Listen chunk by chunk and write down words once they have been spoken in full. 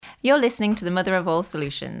You're listening to the Mother of All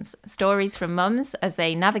Solutions, stories from mums as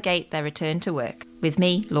they navigate their return to work, with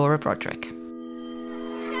me, Laura Broderick.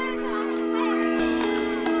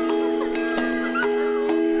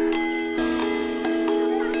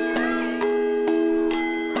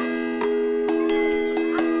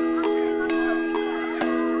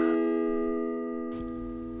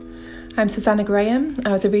 I'm Susanna Graham.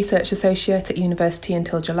 I was a research associate at university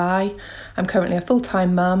until July. I'm currently a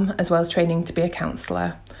full-time mum as well as training to be a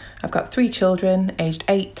counsellor. I've got 3 children aged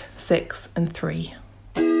 8, 6 and 3.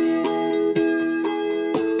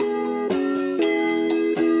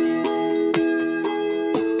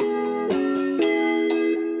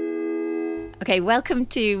 Okay, welcome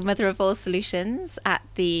to Mother of All Solutions at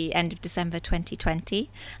the end of December 2020.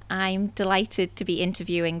 I'm delighted to be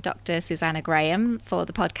interviewing Dr. Susanna Graham for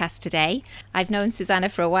the podcast today. I've known Susanna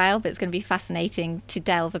for a while, but it's going to be fascinating to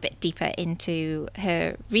delve a bit deeper into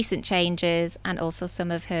her recent changes and also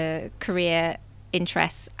some of her career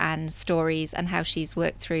interests and stories and how she's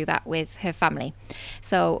worked through that with her family.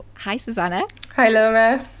 So, hi Susanna. Hi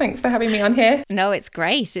Laura, thanks for having me on here. No, it's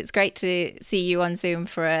great. It's great to see you on Zoom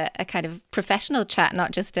for a kind of professional chat,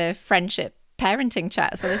 not just a friendship parenting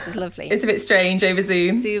chat. So this is lovely. It's a bit strange over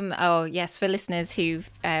Zoom. Zoom, oh yes, for listeners who've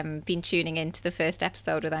been tuning into the first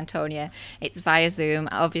episode with Antonia, it's via Zoom.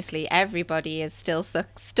 Obviously, everybody is still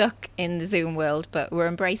stuck in the Zoom world, but we're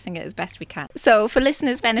embracing it as best we can. So for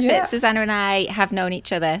listeners' benefit, Susanna and I have known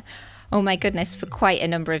each other, oh my goodness, for quite a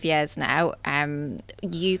number of years now.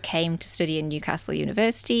 You came to study in Newcastle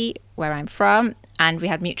University, where I'm from, and we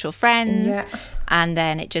had mutual friends. Yeah. And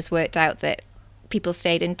then it just worked out that people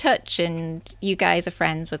stayed in touch, and you guys are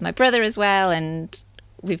friends with my brother as well, and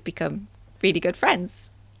we've become really good friends.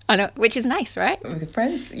 I know, which is nice, right? We're good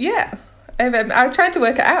friends, yeah. I was trying to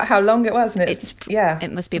work it out how long it was, and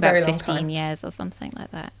it must be about 15 years or something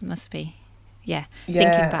like that. It must be, thinking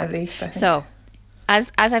back. At least, I think. So,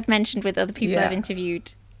 as I've mentioned with other people I've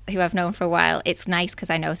interviewed who I've known for a while, it's nice because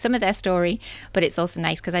I know some of their story, but it's also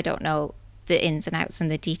nice because I don't know the ins and outs and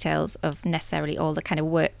the details of necessarily all the kind of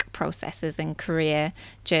work processes and career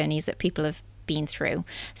journeys that people have been through.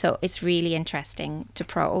 So it's really interesting to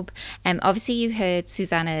probe. Obviously you heard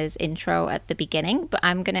Susanna's intro at the beginning, but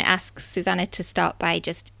I'm going to ask Susanna to start by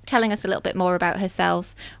just telling us a little bit more about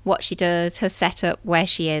herself, what she does, her setup, where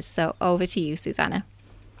she is. So over to you, Susanna.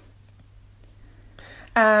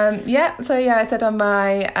 I said on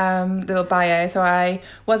my little bio, so I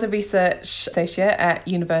was a research associate at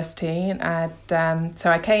university, and so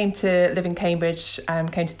I came to live in Cambridge,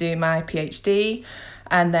 came to do my PhD,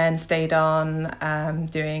 and then stayed on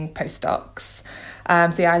doing postdocs.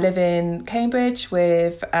 I live in Cambridge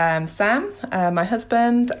with Sam, my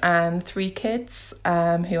husband, and 3 kids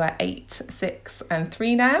who are 8, 6 and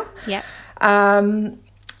 3 now. Yeah.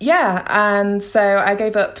 And so I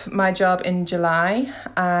gave up my job in July,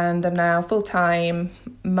 and I'm now full-time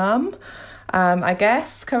mum, I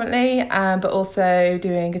guess, currently, but also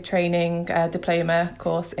doing a training diploma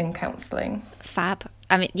course in counselling. Fab.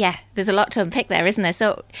 I mean, there's a lot to unpick there, isn't there?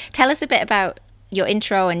 So tell us a bit about your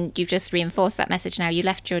intro, and you've just reinforced that message now. You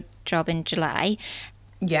left your job in July.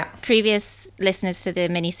 Yeah. Previous listeners to the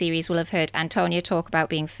mini-series will have heard Antonia talk about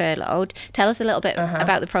being furloughed. Tell us a little bit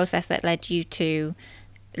about the process that led you to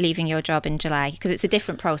leaving your job in July, because it's a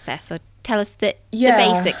different process. So tell us the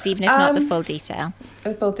basics, even if not the full detail.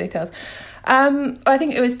 The full details. I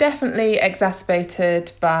think it was definitely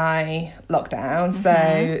exacerbated by lockdown.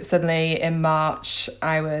 So suddenly in March,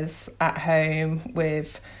 I was at home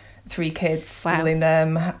with 3 kids, schooling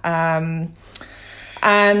them.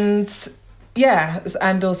 And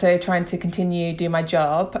also trying to continue do my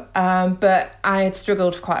job. But I had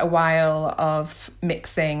struggled for quite a while of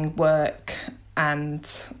mixing work and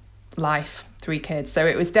life, 3 kids. So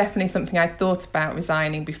it was definitely something I thought about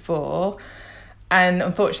resigning before. And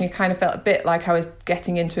unfortunately, kind of felt a bit like I was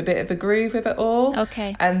getting into a bit of a groove with it all.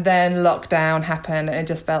 Okay. And then lockdown happened, and it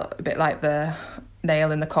just felt a bit like the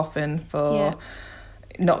nail in the coffin for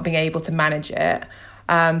not being able to manage it.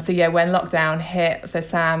 When lockdown hit, so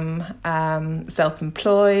Sam,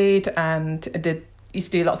 self-employed, and used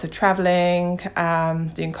to do lots of travelling,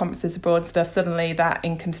 doing conferences abroad and stuff. Suddenly that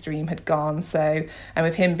income stream had gone. So, and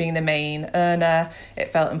with him being the main earner,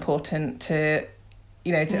 it felt important to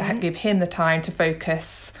give him the time to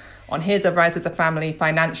focus on his rise as a family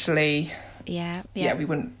financially.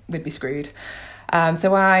 We'd be screwed.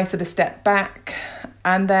 So I sort of stepped back,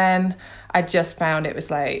 and then I just found it was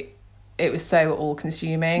so all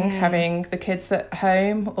consuming having the kids at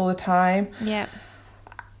home all the time. Yeah.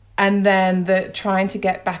 And then the trying to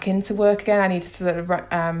get back into work again, I needed to sort of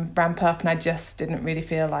ramp up, and I just didn't really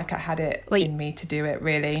feel like I had it in me to do it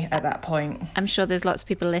really at that point. I'm sure there's lots of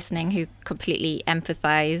people listening who completely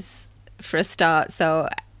empathise for a start. So,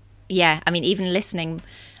 yeah, I mean, even listening,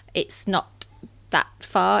 it's not that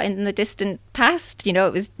far in the distant past. You know,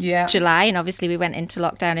 it was July, and obviously we went into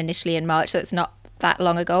lockdown initially in March, so it's not that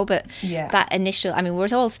long ago, but that initial, I mean, we're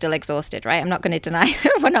all still exhausted, right? I'm not going to deny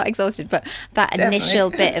we're not exhausted, but that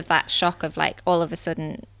initial bit of that shock of like all of a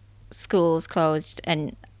sudden schools closed,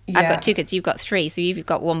 and I've got 2 kids, you've got 3, so you've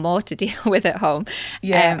got 1 more to deal with at home.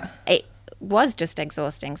 It was just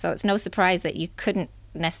exhausting, so it's no surprise that you couldn't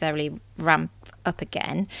necessarily ramp up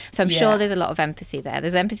again. So I'm sure there's a lot of empathy there.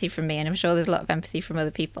 There's empathy from me, and I'm sure there's a lot of empathy from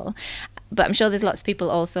other people, but I'm sure there's lots of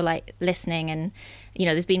people also like listening, and you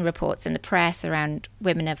know, there's been reports in the press around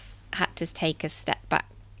women have had to take a step back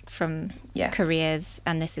from careers,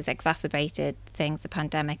 and this has exacerbated things, the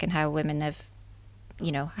pandemic, and how women have,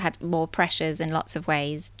 you know, had more pressures in lots of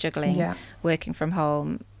ways, juggling working from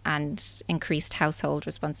home and increased household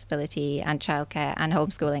responsibility and childcare and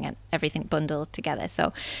homeschooling and everything bundled together.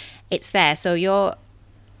 So it's there. So you're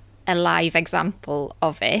a live example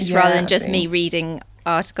of it, rather than just me reading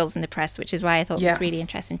articles in the press, which is why I thought it was really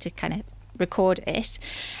interesting to kind of record it.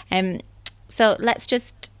 So let's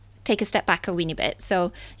just take a step back a weeny bit.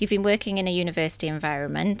 So you've been working in a university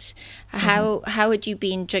environment. How had you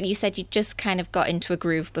been? You said you just kind of got into a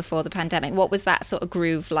groove before the pandemic. What was that sort of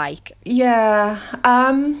groove like? Yeah.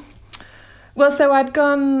 Well, so I'd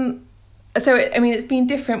gone. So I mean, it's been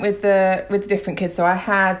different with the different kids. So I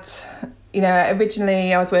had, you know,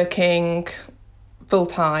 originally I was working full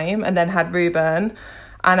time, and then had Ruben.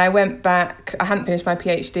 And I went back, I hadn't finished my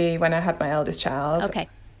PhD when I had my eldest child. Okay.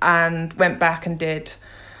 And went back and did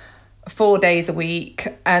 4 days a week.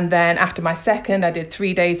 And then after my second, I did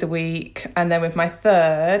 3 days a week. And then with my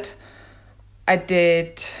third, I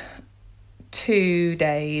did 2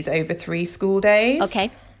 days over 3 school days.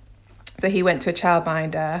 Okay. So he went to a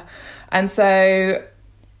childminder. And so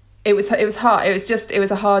it was hard. It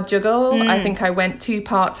was a hard juggle. I think I went too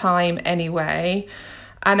part-time anyway.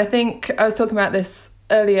 And I think I was talking about this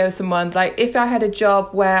earlier with someone, like if I had a job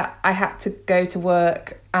where I had to go to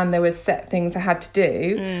work and there was set things I had to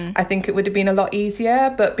do, I think it would have been a lot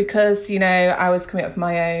easier. But because, you know, I was coming up with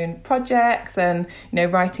my own projects and, you know,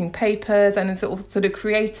 writing papers and sort of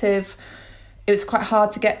creative, it was quite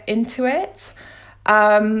hard to get into it.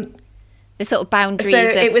 The sort of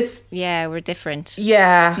boundaries were different.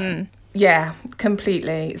 Yeah,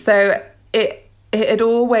 completely. So it had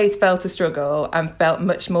always felt a struggle, and felt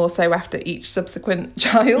much more so after each subsequent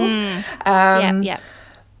child.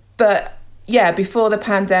 But yeah, before the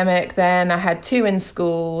pandemic, then I had 2 in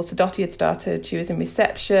school. So Dottie had started, she was in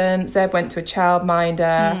reception. Zeb went to a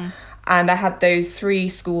childminder. And I had those 3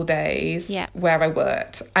 school days where I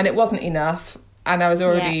worked. And it wasn't enough. And I was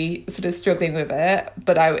already sort of struggling with it.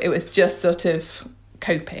 But it was just sort of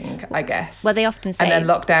coping, I guess. Well, they often say... And then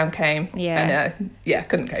lockdown came. And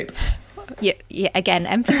couldn't cope. Yeah, again,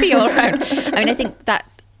 empathy all around. I mean, I think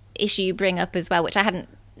that issue you bring up as well, which I hadn't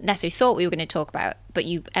necessarily thought we were going to talk about, but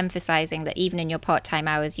you emphasising that even in your part-time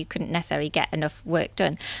hours, you couldn't necessarily get enough work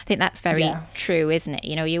done. I think that's very true, isn't it?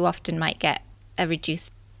 You know, you often might get a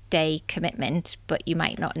reduced day commitment, but you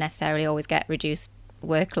might not necessarily always get reduced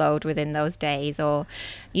workload within those days, or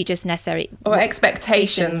you just necessarily... Or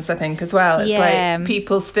expectations, I think, as well. It's like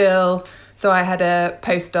people still... So I had a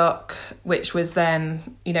postdoc, which was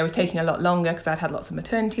then, you know, was taking a lot longer because I'd had lots of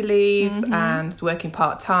maternity leaves and was working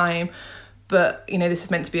part-time. But, you know, this is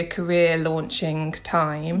meant to be a career launching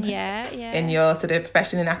time in your sort of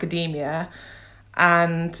profession in academia.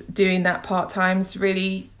 And doing that part-time is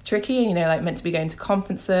really tricky. You know, like meant to be going to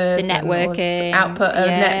conferences. The networking. Output of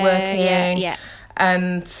networking.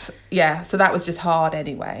 And, so that was just hard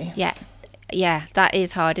anyway. Yeah, that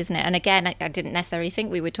is hard, isn't it? And again, I didn't necessarily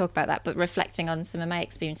think we would talk about that, but reflecting on some of my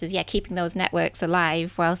experiences, keeping those networks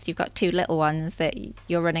alive whilst you've got 2 little ones that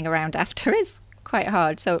you're running around after is quite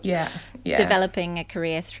hard. So developing a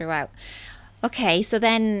career throughout. Okay, so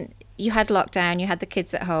then you had lockdown, you had the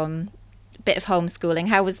kids at home, a bit of homeschooling.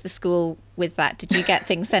 How was the school with that? Did you get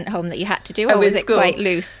things sent home that you had to do, or was it quite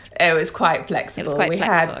loose? It was quite flexible. It was quite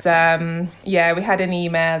flexible. Had, we had an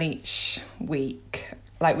email each week,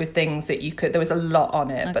 like with things that you could, there was a lot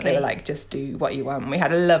on it, but they were like, just do what you want. We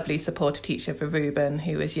had a lovely supportive teacher for Ruben,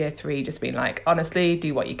 who was year 3, just being like, honestly,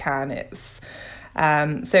 do what you can. It's,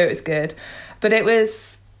 so it was good. But it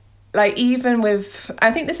was like, even with,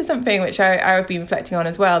 I think this is something which I've been reflecting on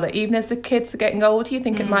as well, that even as the kids are getting older, you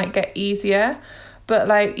think it might get easier. But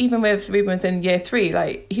like, even with Ruben was in year 3,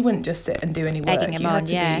 like he wouldn't just sit and do any work. Egging him on,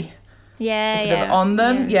 sort of on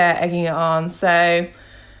them, egging it on. So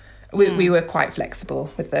we were quite flexible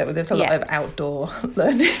with that. There was a lot of outdoor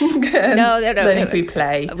learning. Learning through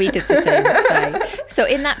play. We did the same as play. So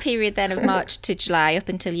in that period then of March to July, up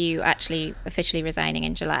until you actually officially resigning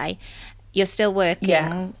in July, you're still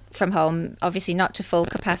working from home, obviously not to full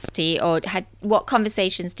capacity. Or what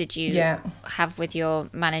conversations did you have with your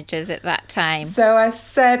managers at that time? So I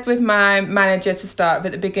said with my manager to start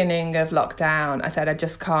at the beginning of lockdown, I said I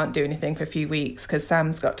just can't do anything for a few weeks because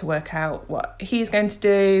Sam's got to work out what he's going to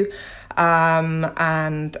do,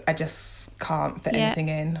 and I just can't fit anything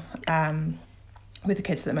in with the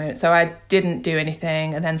kids at the moment. So I didn't do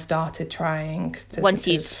anything and then started trying to once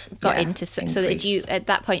you'd got into so that you at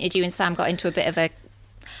that point did you and Sam got into a bit of a,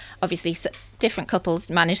 obviously different couples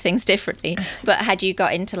manage things differently, but had you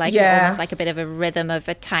got into like almost like a bit of a rhythm of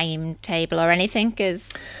a timetable or anything?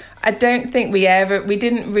 Because I don't think we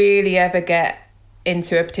didn't really ever get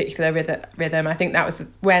into a particular rhythm. I think that was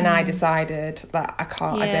when I decided that I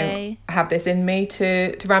don't have this in me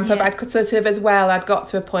to ramp up. I'd sort of as well, I'd got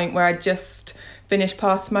to a point where I just finished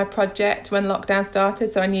part of my project when lockdown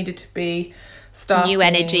started, so I needed to be starting new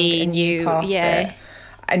energy, a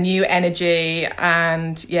new energy,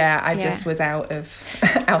 and I just was out of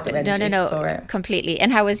energy for it. Completely.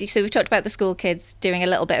 And how was you? So we've talked about the school kids doing a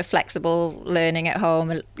little bit of flexible learning at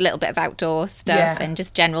home, a little bit of outdoor stuff, and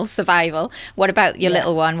just general survival. What about your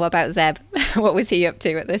little one? What about Zeb? What was he up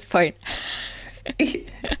to at this point? He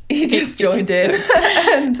just joined in,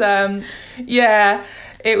 and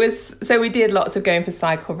it was, so we did lots of going for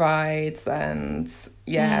cycle rides and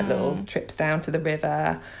little trips down to the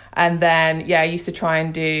river, and then I used to try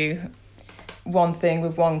and do one thing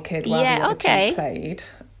with one kid while the other two played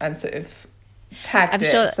and sort of tagged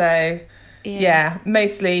it. So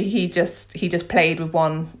mostly he just played with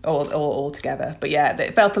one all together, but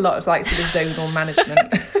it felt a lot of like sort of zonal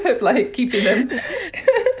management, like keeping them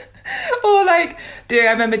or like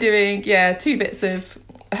I remember doing 2 bits of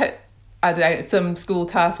I don't know, some school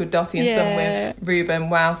tasks with Dottie and some with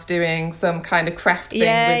Ruben, whilst doing some kind of craft thing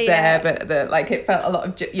with Zeb. But it felt a lot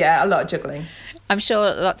of juggling. I'm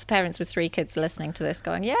sure lots of parents with 3 kids are listening to this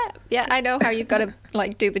going, I know how you've got to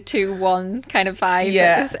like do the 2-1 kind of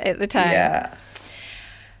vibe at the time. Yeah.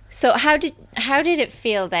 So how did it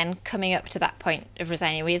feel then coming up to that point of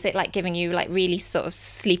resigning? Was it like giving you like really sort of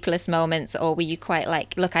sleepless moments, or were you quite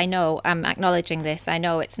like, look, I know I'm acknowledging this, I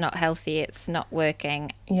know it's not healthy, it's not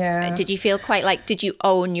working? Yeah. Did you feel quite like, did you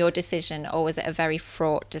own your decision, or was it a very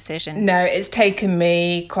fraught decision? No, it's taken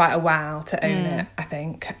me quite a while to own it, I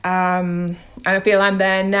think. And I feel I'm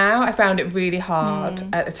there now. I found it really hard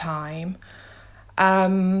at the time.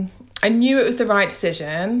 I knew it was the right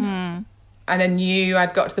decision. And I knew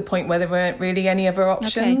I'd got to the point where there weren't really any other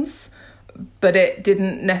options, but it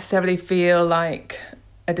didn't necessarily feel like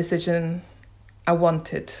a decision I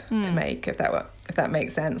wanted to make, if that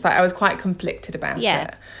makes sense. Like I was quite conflicted about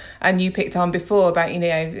it. And you picked on before about,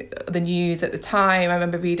 the news at the time. I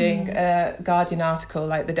remember reading a Guardian article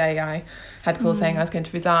like the day I had called saying I was going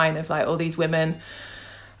to resign, of like all these women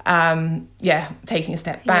taking a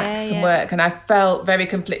step back from work, and I felt very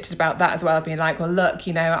conflicted about that as well, being like, well, look,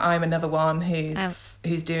 I'm another one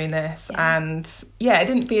who's doing this, and it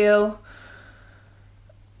didn't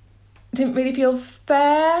really feel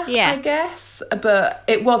fair, I guess. But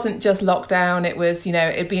it wasn't just lockdown, it was,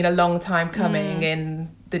 it'd been a long time coming in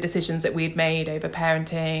the decisions that we'd made over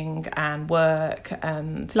parenting and work,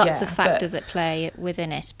 and lots of factors at play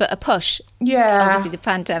within it, but a push. Obviously the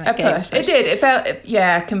pandemic a push. It did, it felt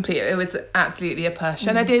completely, it was absolutely a push.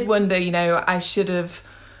 And I did wonder, I should have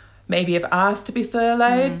maybe have asked to be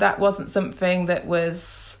furloughed. That wasn't something that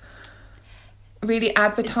was really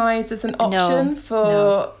advertised as an option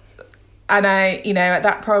and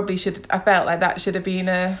that probably I felt like that should have been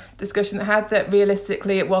a discussion that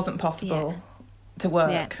realistically it wasn't possible to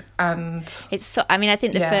work. And it's so, I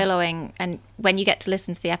think the furloughing, and when you get to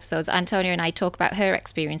listen to the episodes, Antonia and I talk about her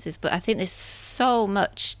experiences, but I think there's so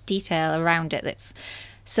much detail around it that's,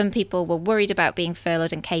 some people were worried about being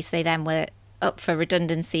furloughed in case they then were up for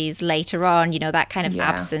redundancies later on, that kind of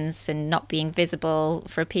absence and not being visible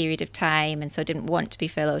for a period of time, and so didn't want to be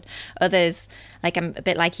furloughed. Others, like I'm a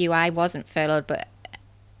bit like you, I wasn't furloughed, but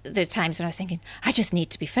there are times when I was thinking, I just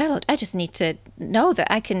need to be furloughed, I just need to know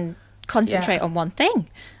that I can concentrate on one thing.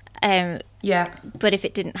 But if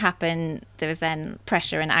it didn't happen, there was then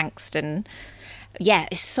pressure and angst, and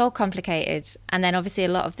it's so complicated. And then obviously a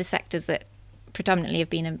lot of the sectors that predominantly have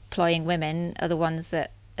been employing women are the ones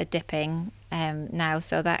that are dipping now,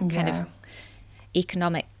 so that kind of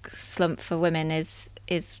economic slump for women is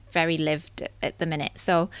very lived at the minute.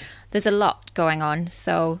 So there's a lot going on.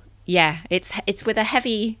 So it's with a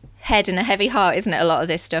heavy head and a heavy heart, isn't it, a lot of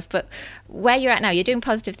this stuff? But where you're at now, you're doing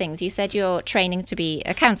positive things. You said you're training to be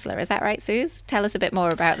a counsellor. Is that right, Suze? Tell us a bit more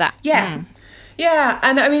about that. Yeah. Yeah.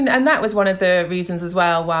 And I mean, and that was one of the reasons as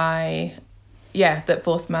well why,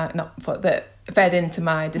 that fed into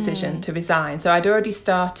my decision to resign. So I'd already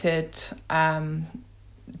started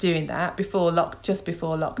doing that just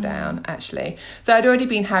before lockdown, actually. So I'd already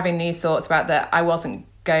been having these thoughts about that I wasn't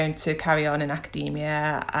going to carry on in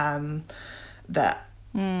academia, that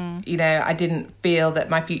I didn't feel that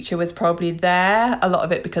my future was probably there, a lot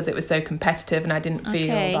of it because it was so competitive, and I didn't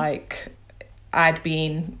feel like I'd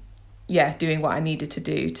been doing what I needed to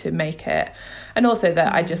do to make it, and also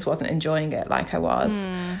that I just wasn't enjoying it like I was.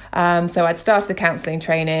 So I'd started the counselling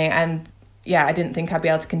training, and I didn't think I'd be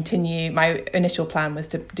able to continue. My initial plan was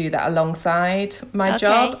to do that alongside my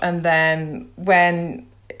job, and then when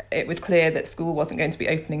it was clear that school wasn't going to be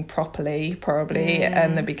opening properly, probably,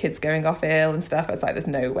 and there'd be kids going off ill and stuff, I was like, there's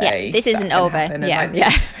no way this isn't over.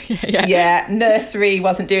 Nursery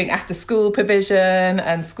wasn't doing after school provision, and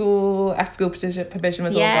after school provision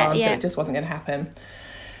was all gone, so it just wasn't going to happen.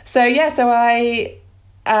 So I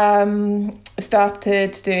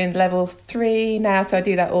started doing level 3 now, so I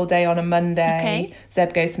do that all day on a Monday.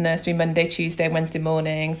 Zeb goes to nursery Monday, Tuesday, Wednesday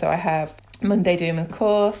morning, so I have Monday doing the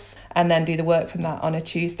course, and then do the work from that on a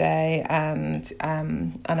Tuesday, and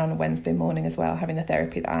on a Wednesday morning as well, having the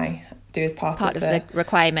therapy that I do as part of the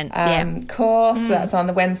requirements course. So that's on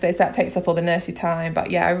the Wednesdays. That takes up all the nursery time,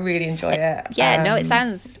 but I really enjoy it. It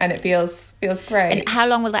sounds, and it feels great. And how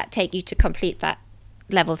long will that take you to complete that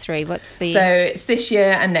level 3? What's the... So it's this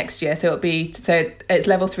year and next year, so it's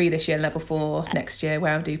level 3 this year and level 4 next year,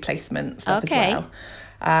 where I'll do placement stuff as well.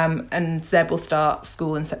 And Zeb will start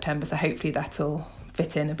school in September, so hopefully that'll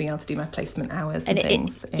fit in and being able to do my placement hours and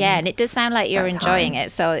things. And it does sound like you're enjoying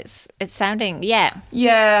it, so it's sounding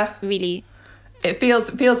really, it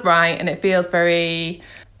feels right, and it feels very,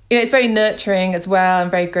 it's very nurturing as well, and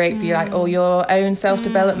very great for you, like all your own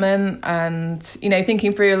self-development, and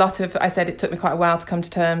thinking through a lot of, I said it took me quite a while to come to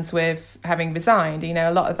terms with having resigned.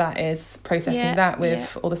 A lot of that is processing that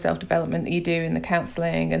with all the self-development that you do in the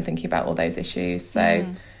counselling, and thinking about all those issues. So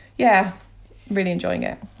really enjoying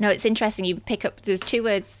it. No, it's interesting. You pick up, there's 2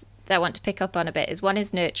 words that I want to pick up on a bit. One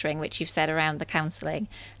is nurturing, which you've said around the counselling,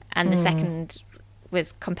 and the second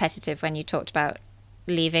was competitive, when you talked about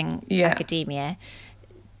leaving academia.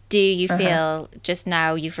 Do you feel just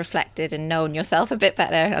now you've reflected and known yourself a bit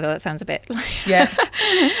better? Although that sounds a bit that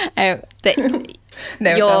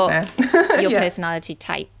your personality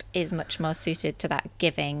type is much more suited to that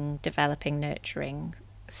giving, developing, nurturing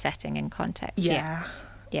setting and context.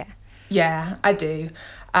 Yeah, I do.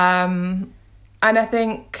 And I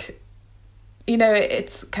think,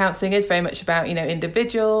 it's counselling is very much about,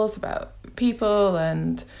 individuals, about people.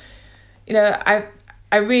 And,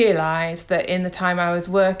 I realised that in the time I was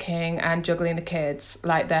working and juggling the kids,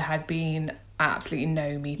 like there had been absolutely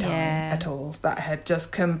no me time at all. That had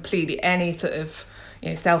just completely, any sort of,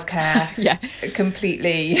 self-care,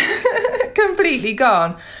 completely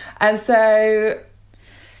gone. And so...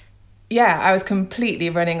 I was completely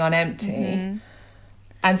running on empty.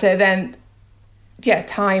 And so then,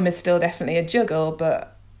 time is still definitely a juggle,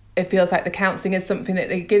 but it feels like the counselling is something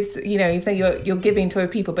that it gives, even though you're giving to other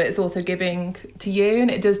people, but it's also giving to you,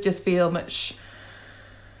 and it does just feel much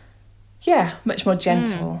more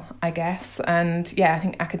gentle, I guess. And I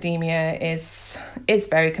think academia is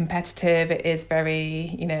very competitive. It is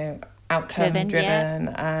very, outcome driven,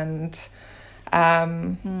 and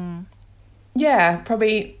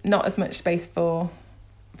probably not as much space for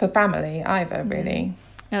family either, really.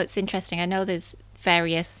 No, it's interesting. I know there's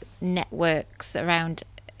various networks around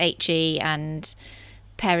HE and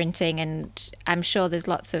parenting, and I'm sure there's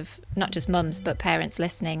lots of, not just mums, but parents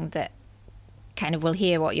listening that kind of will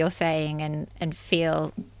hear what you're saying and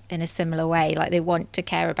feel in a similar way, like they want to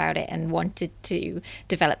care about it and wanted to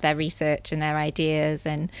develop their research and their ideas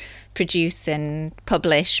and produce and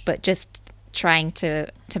publish, but just trying to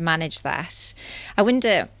manage that. I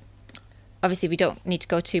wonder, obviously we don't need to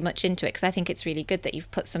go too much into it, because I think it's really good that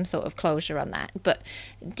you've put some sort of closure on that, but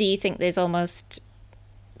do you think there's almost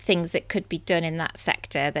things that could be done in that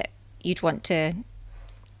sector that you'd want to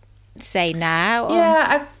say now? Or?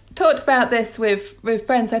 I've talked about this with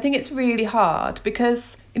friends. I think it's really hard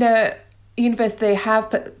because, university, they have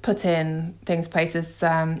put in things, places,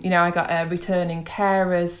 I got a returning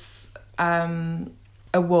carers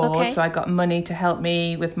award, so I got money to help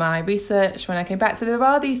me with my research when I came back. So there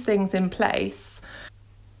are these things in place,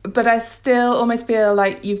 but I still almost feel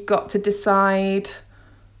like you've got to decide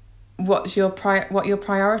what your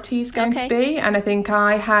priority is going to be. And I think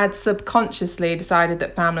I had subconsciously decided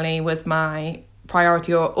that family was my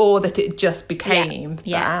priority, or that it just became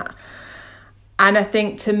that. And I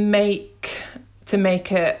think to make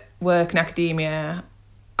it work in academia,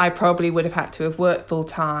 I probably would have had to have worked full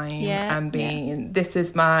time and been this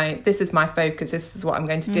is my focus, this is what I'm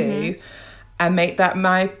going to do, and make that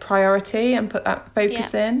my priority and put that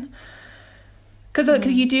focus in. Because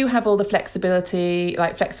you do have all the flexibility,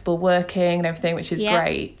 like flexible working and everything, which is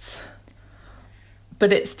great.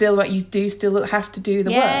 But it's still like you do still have to do the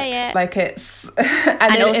work. Yeah. Like it's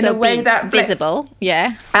and also in a way be that visible.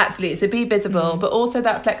 Absolutely, so be visible, but also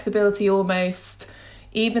that flexibility almost,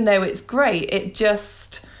 even though it's great, it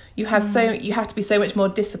just you have to be so much more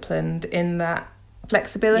disciplined in that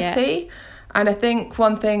flexibility. And I think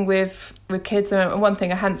one thing with kids, and one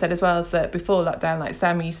thing I hadn't said as well, is that before lockdown, like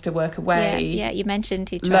Sam used to work away. Yeah, you mentioned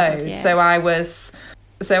he travelled. Loads. So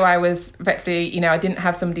I was effectively, I didn't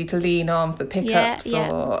have somebody to lean on for pickups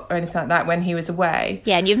or anything like that when he was away.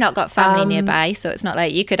 Yeah, and you've not got family nearby, so it's not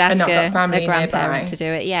like you could ask a grandparent to do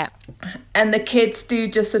it. Yeah. And the kids do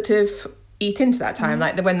just sort of eat into that time.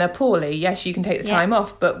 Like when they're poorly, yes, you can take the time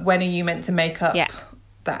off, but when are you meant to make up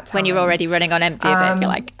that time? When you're already running on empty a bit, you're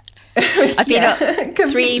like... I've been up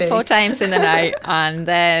 3-4 times in the night, and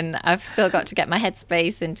then I've still got to get my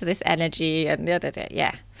headspace into this energy and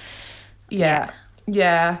Yeah.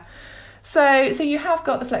 So you have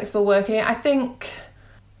got the flexible working. I think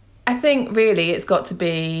really it's got to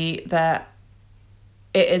be that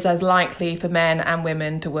it is as likely for men and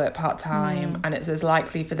women to work part-time, and it's as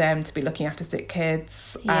likely for them to be looking after sick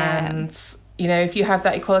kids. And if you have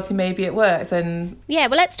that equality, maybe it works. And well,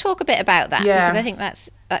 let's talk a bit about that, because I think that's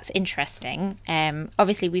interesting.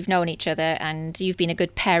 Obviously we've known each other, and you've been a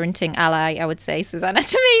good parenting ally, I would say, Susanna,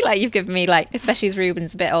 to me. Like you've given me, like, especially as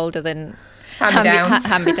Ruben's a bit older, than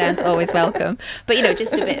hand-me-downs always welcome. But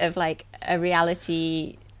just a bit of like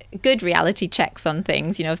good reality checks on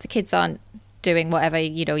things. If the kids aren't doing whatever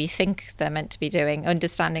you think they're meant to be doing,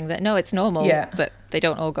 understanding that no, it's normal that they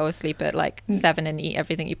don't all go to sleep at like 7 and eat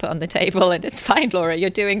everything you put on the table, and it's fine, Laura, you're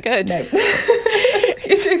doing good. No.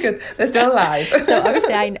 You're doing good, they're still alive. So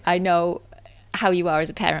obviously I know how you are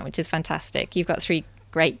as a parent, which is fantastic. You've got 3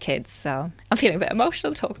 great kids, so I'm feeling a bit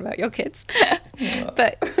emotional talking about your kids.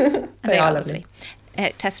 But they are lovely.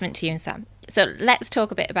 Testament to you and Sam. So let's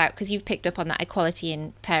talk a bit about, because you've picked up on that equality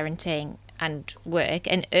in parenting and work,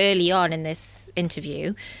 and early on in this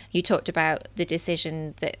interview you talked about the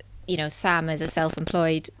decision that Sam, as a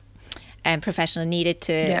self-employed professional, needed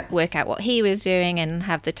to work out what he was doing and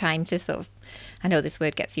have the time to sort of, I know this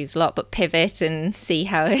word gets used a lot, but pivot and see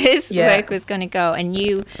how his work was going to go, and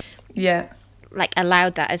you like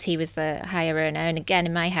allowed that, as he was the higher earner. And again,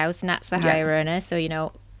 in my house, Nat's the higher earner, so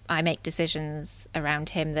I make decisions around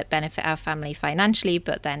him that benefit our family financially,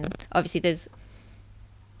 but then obviously there's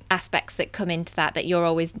aspects that come into that you're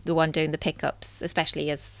always the one doing the pickups, especially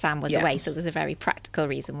as Sam was away. So there's a very practical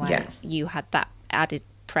reason why you had that added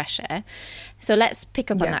pressure. So let's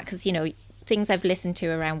pick up on that, because things I've listened to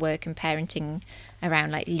around work and parenting,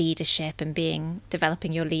 around like leadership and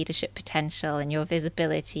developing your leadership potential and your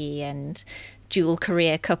visibility and dual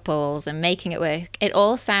career couples and making it work, it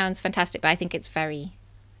all sounds fantastic, but I think it's very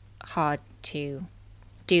hard to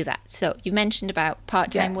do that. So you mentioned about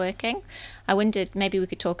part-time working. I wondered maybe we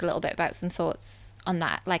could talk a little bit about some thoughts on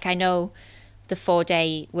that. Like, I know the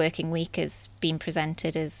 4-day working week has been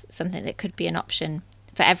presented as something that could be an option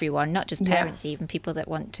for everyone, not just parents, even people that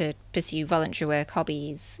want to pursue voluntary work,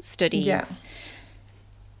 hobbies, studies.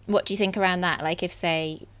 What do you think around that? Like, if,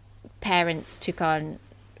 say, parents took on,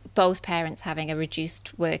 both parents having a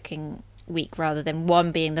reduced working week, rather than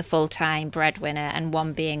one being the full-time breadwinner and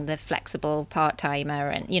one being the flexible part-timer,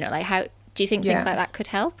 and like, how do you think things like that could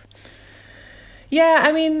help?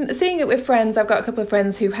 I mean, seeing it with friends, I've got a couple of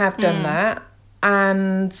friends who have done that,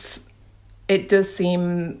 and it does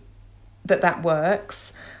seem that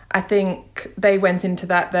works. I think they went into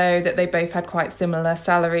that, though, that they both had quite similar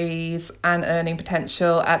salaries and earning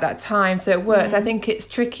potential at that time, so it worked. I think it's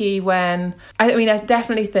tricky when I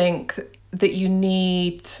definitely think that you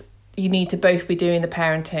need to both be doing the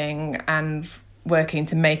parenting and working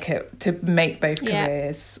to make both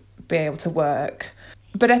careers be able to work.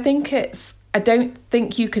 But I don't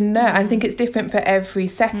think you can know. I think it's different for every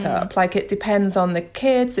setup. Like, it depends on the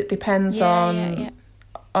kids, it depends on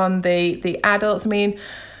the adults. I mean,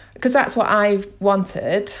 because that's what I've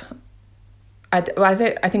wanted. I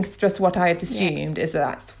think it's just what I had assumed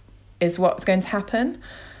is what's going to happen.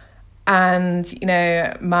 And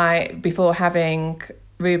before having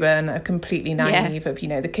Ruben, are completely naive of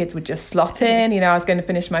the kids would just slot in. I was going to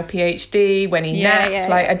finish my PhD when he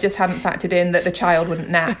napped. I just hadn't factored in that the child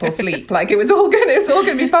wouldn't nap or sleep. Like, it was all going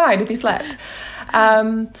to be fine if he slept.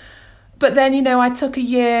 But then, you know, I took a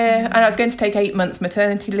year and I was going to take 8 months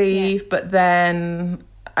maternity leave, but then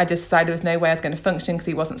I just decided there was no way I was going to function because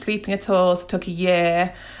he wasn't sleeping at all. So I took a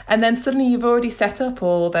year. And then suddenly you've already set up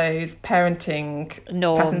all those parenting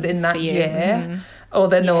norms patterns in that year. Or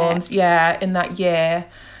the norms, in that year.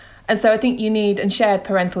 And so I think you need, and shared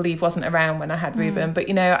parental leave wasn't around when I had Ruben, but,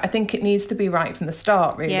 you know, I think it needs to be right from the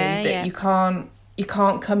start, really, that you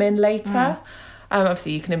can't come in later.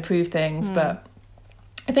 Obviously, you can improve things, but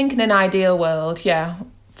I think in an ideal world,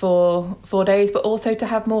 4 days, but also to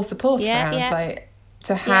have more support around, like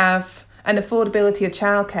to have an affordability of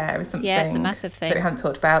childcare is something it's a massive thing that we haven't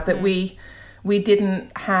talked about, that we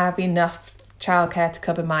didn't have enough childcare to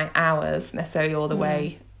cover my hours necessarily all the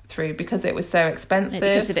way through because it was so expensive. It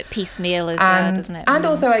becomes a bit piecemeal as well, doesn't it? And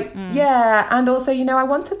also, and also, you know, I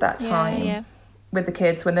wanted that time with the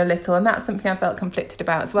kids when they're little, and that's something I felt conflicted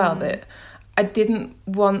about as well, that I didn't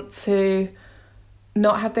want to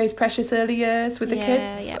not have those precious early years with the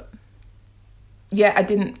kids. I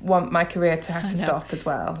didn't want my career to have to stop as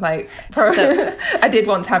well. Like, I did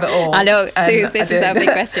want to have it all. I know, Suze, this was our big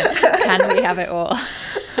question. Can we have it all?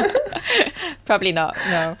 Probably not,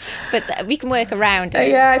 no. But we can work around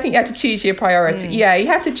it. I think you have to choose your priorities. Yeah, you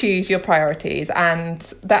have to choose your priorities. And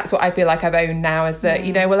that's what I feel like I've owned now is that,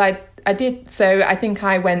 you know, well, I did. So I think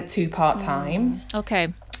I went to part-time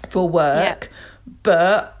for work.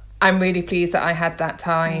 But I'm really pleased that I had that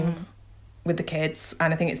time with the kids,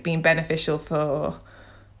 and I think it's been beneficial for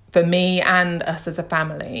me and us as a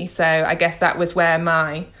family. So I guess that was where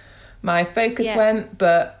my focus went,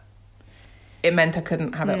 but it meant I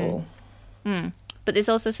couldn't have it all. But there's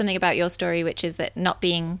also something about your story, which is that not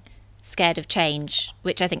being scared of change,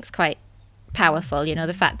 which I think is quite powerful. You know,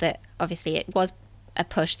 the fact that obviously it was a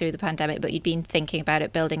push through the pandemic, but you'd been thinking about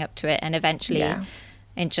it, building up to it, and eventually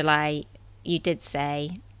in July you did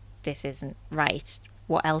say, this isn't right.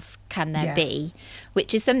 What else can there be?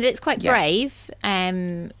 Which is something that's quite brave.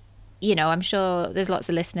 You know, I'm sure there's lots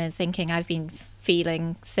of listeners thinking I've been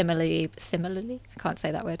feeling similarly, I can't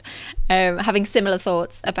say that word, having similar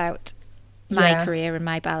thoughts about my career and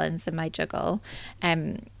my balance and my juggle.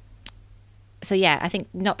 So I think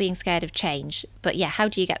not being scared of change, but how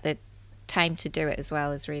do you get the time to do it as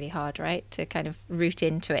well is really hard, right? To kind of root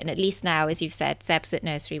into it. And at least now, as you've said, Zeb's at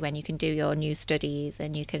nursery, when you can do your new studies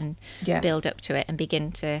and you can build up to it and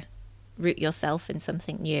begin to root yourself in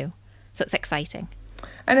something new. So it's exciting.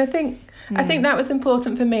 And I think that was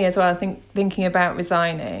important for me as well. I think thinking about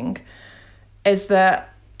resigning is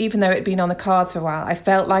that even though it'd been on the cards for a while, I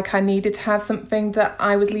felt like I needed to have something that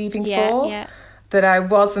I was leaving for, that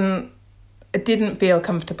I didn't feel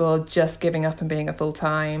comfortable just giving up and being a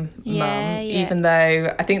full-time mum, even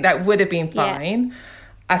though I think that would have been fine.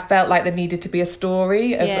 I felt like there needed to be a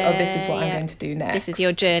story of this is what I'm going to do next. This is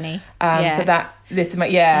your journey. So that this is my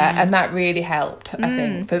and that really helped. I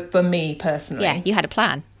think for me personally. Yeah, you had a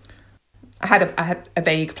plan. I had a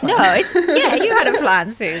vague plan. No, you had a plan,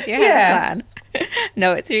 Suze. You had a plan.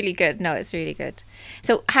 No, it's really good.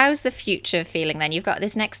 So how's the future feeling then? You've got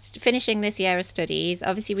this finishing this year of studies.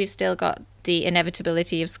 Obviously, we've still got the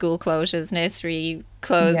inevitability of school closures, nursery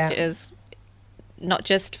closures, not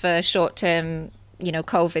just for short-term, you know,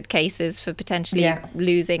 COVID cases, for potentially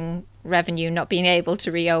losing revenue, not being able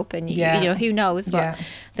to reopen. You know, who knows what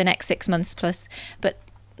the next 6 months plus. But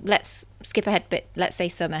let's skip ahead a bit. Let's say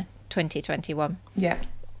summer 2021. Yeah.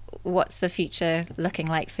 What's the future looking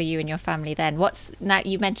like for you and your family then? Now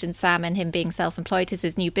you mentioned Sam and him being self-employed. Is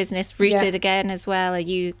his new business rooted again as well? Are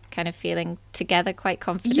you kind of feeling together quite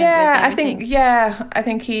confident with everything? I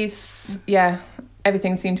think he's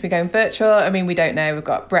everything seemed to be going virtual. I mean, we don't know. We've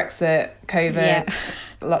got Brexit, COVID,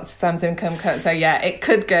 lots of Sam's income cut. So it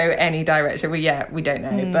could go any direction. We don't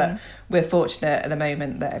know, but we're fortunate at the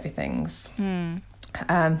moment that everything's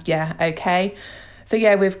okay.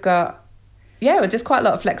 So we've got just quite a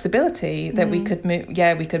lot of flexibility that we could move.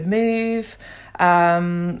 We could move.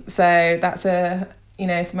 So that's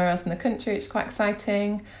somewhere else in the country, which is quite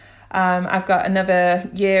exciting. I've got another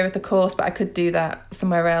year of the course, but I could do that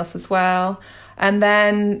somewhere else as well. And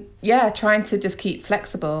then, trying to just keep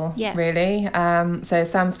flexible, really. So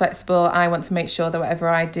Sam's flexible. I want to make sure that whatever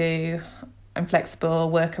I do, I'm flexible,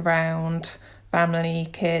 work around family,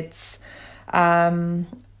 kids. And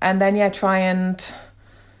then, try and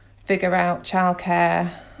figure out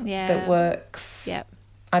childcare that works.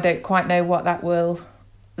 I don't quite know what that will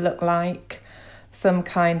look like. Some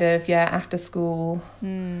kind of after school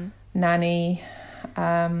nanny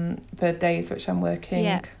for days which I'm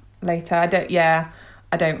working later. I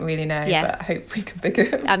don't really know, but I hope we can figure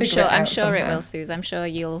it out. I'm sure it will, Suze. I'm sure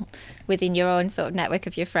you'll, within your own sort of network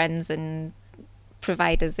of your friends and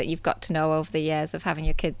providers that you've got to know over the years of having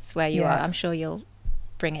your kids where you are, I'm sure you'll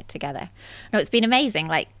bring it together. No, it's been amazing,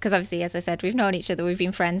 like, because obviously, as I said, we've known each other, we've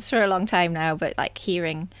been friends for a long time now, but like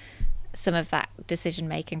hearing some of that decision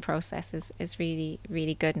making process is really,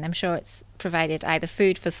 really good, and I'm sure it's provided either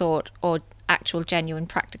food for thought or actual genuine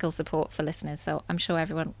practical support for listeners, so I'm sure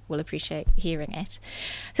everyone will appreciate hearing it.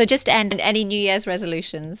 So just to end, any New Year's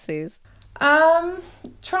resolutions, Suze?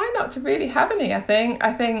 Try not to really have any. I think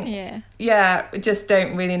we just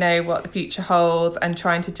don't really know what the future holds, and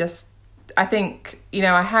trying to just, I think, you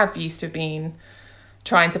know, I have used to have been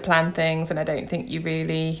trying to plan things, and I don't think you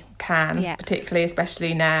really can, particularly,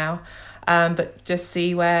 especially now, but just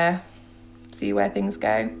see where things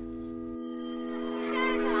go.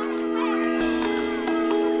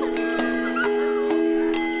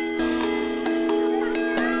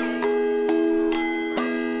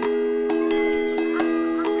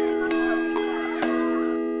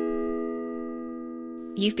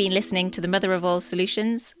 You've been listening to The Mother of All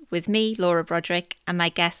Solutions with me, Laura Broderick, and my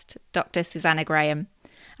guest, Dr. Susanna Graham.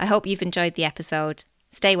 I hope you've enjoyed the episode.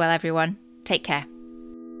 Stay well, everyone. Take care.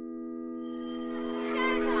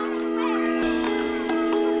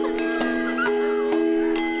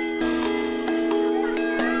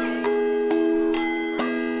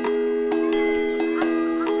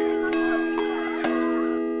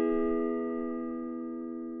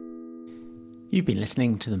 You've been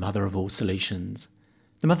listening to The Mother of All Solutions.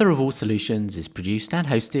 The Mother of All Solutions is produced and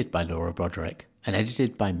hosted by Laura Broderick and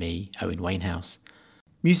edited by me, Owen Wainhouse.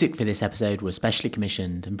 Music for this episode was specially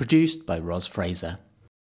commissioned and produced by Ros Fraser.